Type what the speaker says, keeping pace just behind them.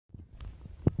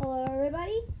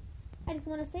everybody. I just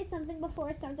want to say something before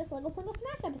I start this Lego Pringle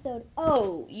Smash episode.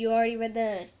 Oh, you already read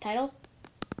the title?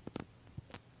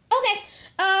 Okay.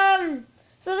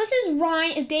 So this is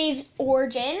Dave's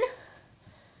origin.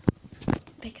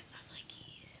 Make him sound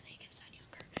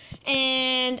younger.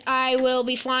 And I will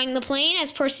be flying the plane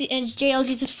as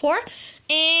JLG4.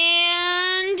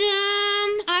 And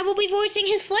I will be voicing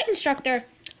his flight instructor.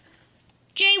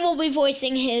 Jay will be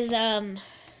voicing his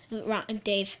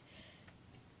Dave.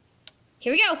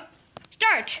 Here we go.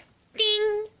 Start.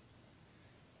 Ding.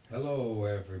 Hello,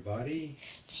 everybody.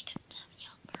 Make him sound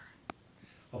younger.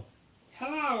 Oh,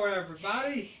 hello,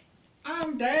 everybody.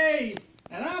 I'm Dave,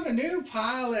 and I'm a new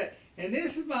pilot, and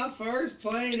this is my first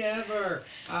plane ever.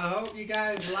 I hope you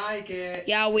guys like it.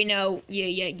 Yeah, we know.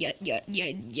 Yeah.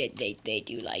 They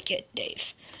do like it,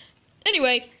 Dave.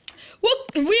 Anyway,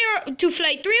 we are to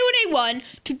flight 3181.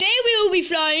 Today we will be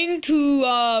flying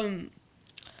to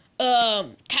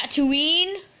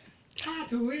Tatooine.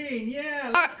 Tatooine,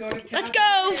 yeah. Let's go to Tatooine. Let's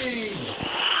go.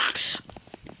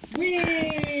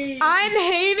 Whee! I'm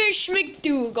Hamish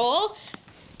McDougal.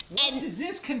 What does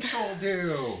this control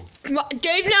do? Come on,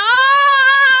 Dave, no!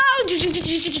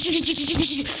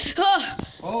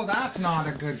 Oh, that's not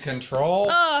a good control.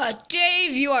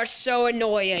 Dave, you are so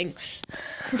annoying.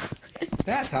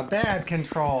 That's a bad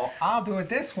control. I'll do it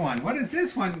this one. What does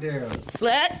this one do?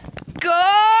 Let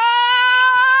go!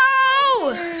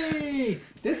 Hey,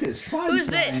 this is fun. Who's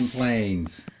flying this?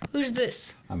 Planes. Who's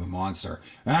this? I'm a monster.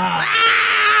 Ah!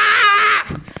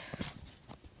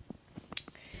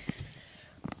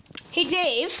 Hey,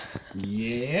 Dave.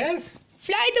 Yes?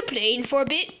 Fly the plane for a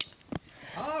bit.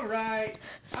 All right.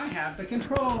 I have the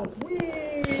controls. Whee!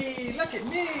 Look at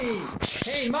me.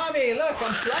 Hey, Mommy, look,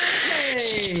 I'm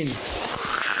flying.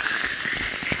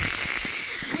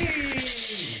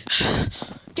 Whee!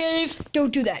 Dave,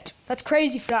 don't do that. That's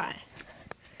crazy flying.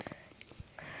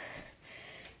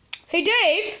 Hey,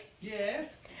 Dave.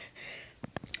 Yes?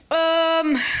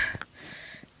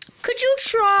 Could you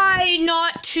try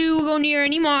not to go near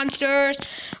any monsters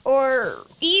or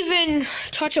even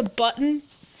touch a button?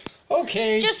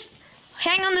 Okay. Just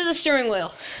hang onto the steering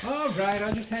wheel. All right,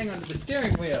 I'll just hang on to the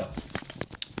steering wheel.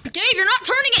 Dave, you're not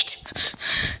turning it.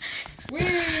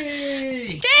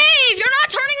 Whee! Dave, you're not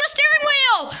turning the steering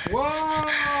wheel.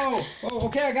 Whoa! Oh,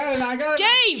 okay, I got it.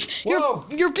 Dave, Whoa.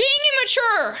 you're being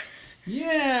immature.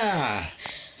 Yeah.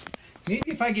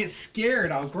 Maybe if I get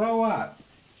scared, I'll grow up.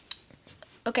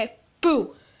 Okay,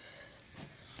 boo.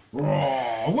 Whoa,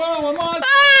 I'm on.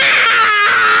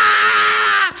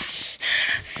 Ah!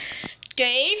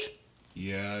 Dave,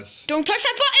 Yes. don't touch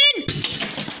that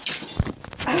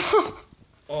button.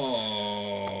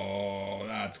 Oh,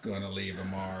 that's gonna leave a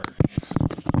mark.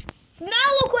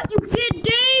 Now look what you did,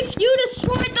 Dave. You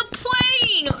destroyed the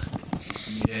plane.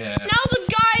 Yeah. Now the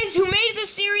guys who made this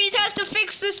series has to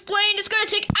fix this plane. It's gonna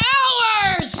take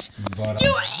hours. But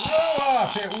You-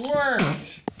 off. It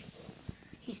worked.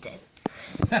 He's dead.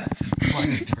 My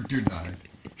instructor died.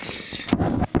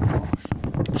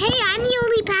 Hey, I'm the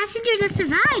only passenger that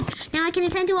survived. Now I can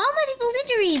attend to all my people's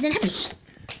injuries and